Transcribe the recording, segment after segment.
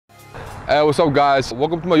Hey, what's up guys?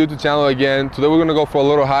 Welcome to my YouTube channel again. Today we're gonna go for a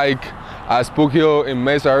little hike at Spook Hill in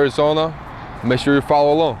Mesa, Arizona. Make sure you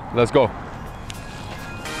follow along. Let's go.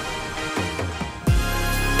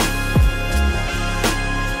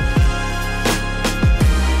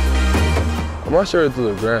 I'm not sure it's to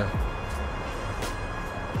the ground.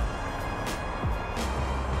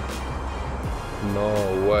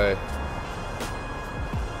 No way.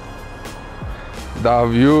 That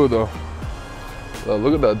view though.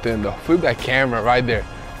 Look at that thing though. Flip that camera right there.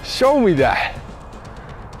 Show me that.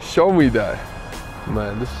 Show me that.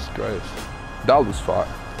 Man, this is great. That was fire.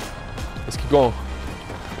 Let's keep going.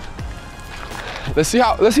 Let's see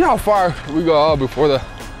how far we go up before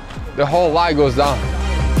the whole light goes down.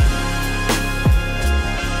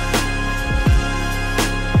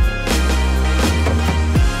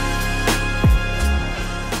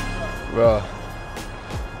 Bro,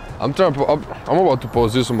 I'm about to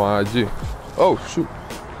post this on my IG. Oh shoot.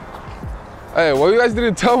 Hey, well you guys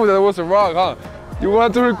didn't tell me that it was a rock, huh? You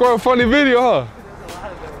wanted to record a funny video, huh?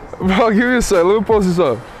 Bro, give me a sec, let me post this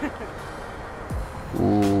up.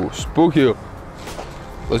 Ooh, Spook Hill.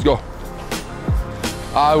 Let's go.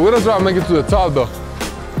 We're gonna try to make it to the top though.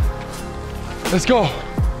 Let's go.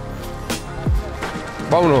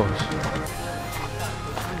 Vámonos.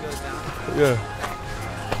 Yeah.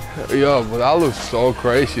 Yo, but that looks so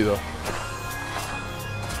crazy though.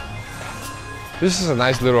 This is a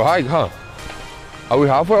nice little hike, huh? Are we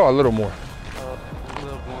halfway or a little more? A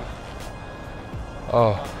little more.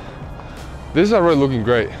 Oh, this is already looking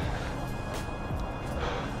great.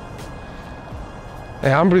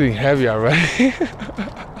 Hey, I'm breathing heavy already.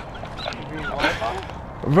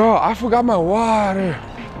 Bro, I forgot my water.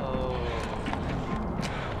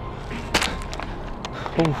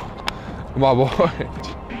 Oh. My boy.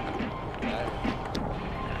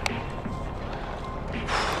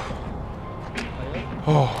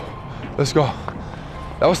 Oh, let's go.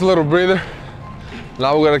 That was a little breather.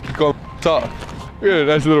 Now we gotta keep going top. Yeah,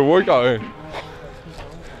 nice little workout here.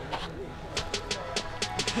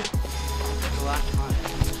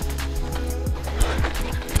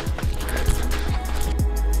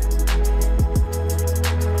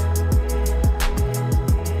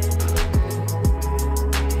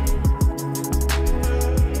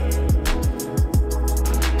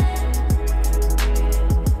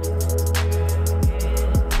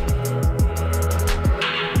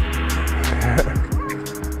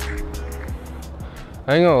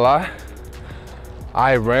 I ain't gonna lie,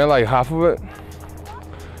 I ran like half of it.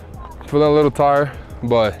 Feeling a little tired,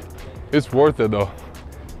 but it's worth it though.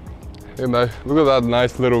 Hey man, look at that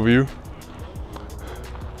nice little view.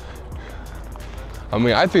 I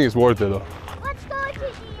mean, I think it's worth it though.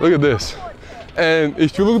 Look at this. And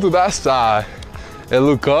if you look to that side and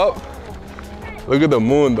look up, look at the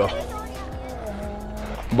moon though.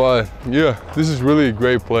 But yeah, this is really a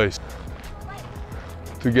great place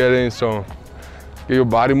to get in some. Get your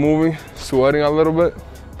body moving, sweating a little bit,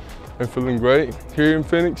 and feeling great. Here in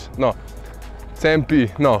Phoenix, no,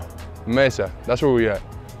 Tempe, no, Mesa, that's where we at.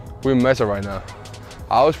 We're in Mesa right now.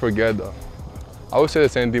 I always forget though. I always say the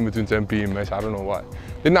same thing between Tempe and Mesa, I don't know why.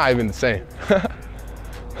 They're not even the same.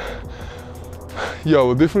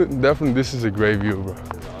 Yo, definitely this is a great view, bro.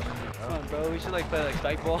 Come on, bro, we should like play like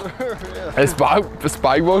spike ball. A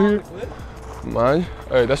spike ball here? Man,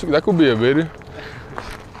 hey, that could be a video.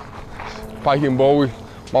 Spiking ball with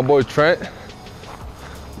my boy Trent.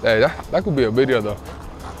 Hey, that could be a video though.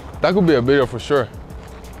 That could be a video for sure.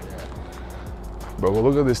 Bro, well,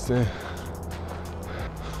 look at this thing.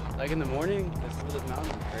 Like in the morning, this mountain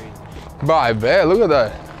is crazy. Bro, I bet, look at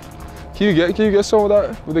that. Can you get some of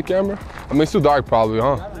that with the camera? I mean, it's too dark probably,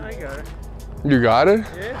 huh? No, I got it. You got it?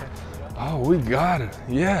 Yeah. Oh, we got it,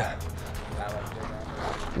 yeah.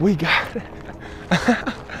 We got it.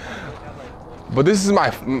 But this is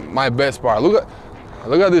my best part. Look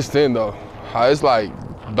at this thing though. How it's like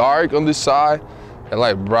dark on this side and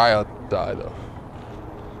like bright on the side though.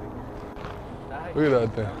 Look at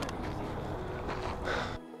that thing.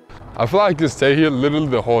 I feel like I can stay here literally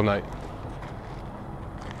the whole night.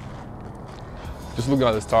 Just looking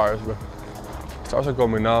at the stars, bro. Stars are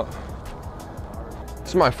coming out.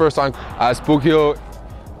 This is my first time at Spook Hill.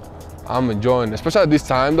 I'm enjoying it, especially at this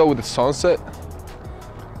time though with the sunset.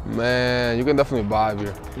 Man, you can definitely vibe here.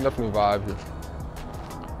 You can definitely vibe here.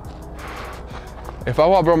 If I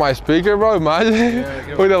would have brought my speaker, bro, imagine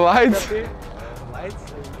with the lights.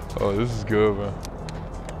 Oh, this is good, bro.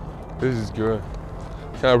 This is good.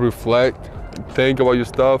 Kind of reflect, think about your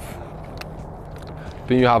stuff,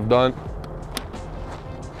 thing you have done,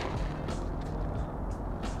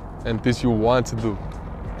 and things you want to do.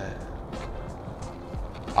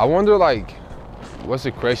 I wonder, like, what's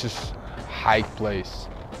the craziest hike place.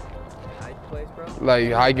 Hike place, bro?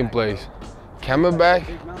 Like hiking place. Camelback?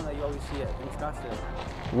 Big mountain that you always see in Scottsdale.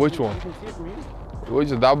 Which one? You can see it from here.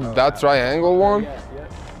 Which is that triangle one? Yeah.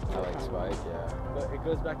 I like Spike, yeah. But it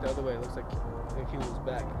goes back the other way. It looks like a camel's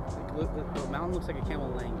back. Like, look, the mountain looks like a camel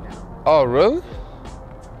laying down. Oh, really?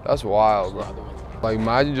 That's wild, bro. Like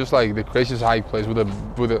imagine just like the craziest hike place with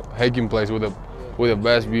a hiking place with the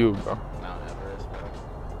best view, bro. Mount Everest, bro.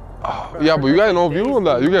 Oh, yeah, but you got no view on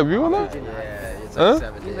that. You got view on that? Yeah, it's Huh? like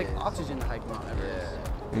 7 It's days. like oxygen to hike Mount Everest.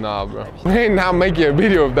 Nah, bro. We ain't not making a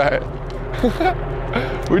video of that.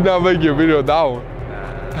 We not making a video of that one.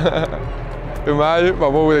 Imagine my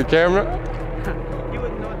boy with a camera. You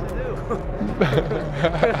wouldn't know what to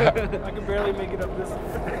do. I can barely make it up this.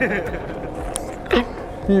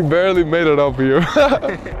 He barely made it up here.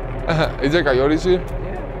 Is there coyotes here?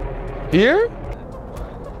 Yeah. Here?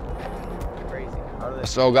 Crazy.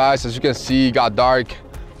 So guys, as you can see, it got dark,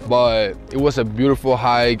 but it was a beautiful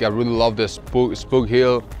hike. I really love the Spook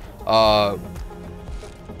Hill.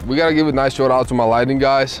 We gotta give a nice shout out to my lighting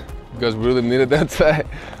guys because we really needed that today.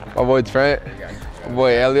 My boy Trent, my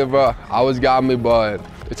boy Elliot, bro. Always got me, but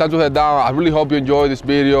it's time to head down. I really hope you enjoyed this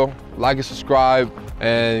video. Like and subscribe,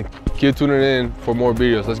 and keep tuning in for more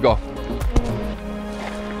videos. Let's go.